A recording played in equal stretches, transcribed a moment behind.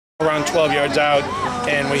around 12 yards out,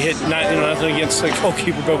 and we hit nothing against the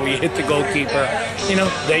goalkeeper, but we hit the goalkeeper.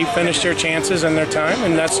 They finished their chances and their time,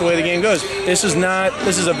 and that's the way the game goes. This is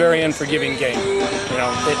a very unforgiving game.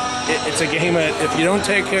 It's a game that if you don't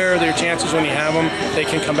take care of their chances when you have them, they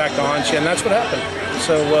can come back to haunt you, and that's what happened.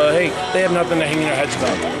 So, hey, they have nothing to hang their heads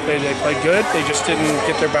about. They played good. They just didn't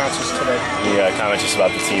get their bounces today. Yeah, comments just about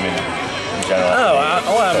the team in general.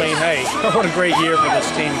 I mean, hey, what a great year for this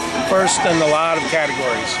team. First in a lot of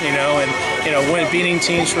categories, beating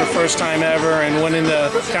teams for the first time ever and winning the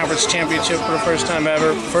conference championship for the first time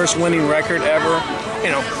ever, first winning record ever.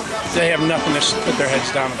 They have nothing to put their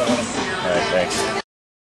heads down about. All right, thanks.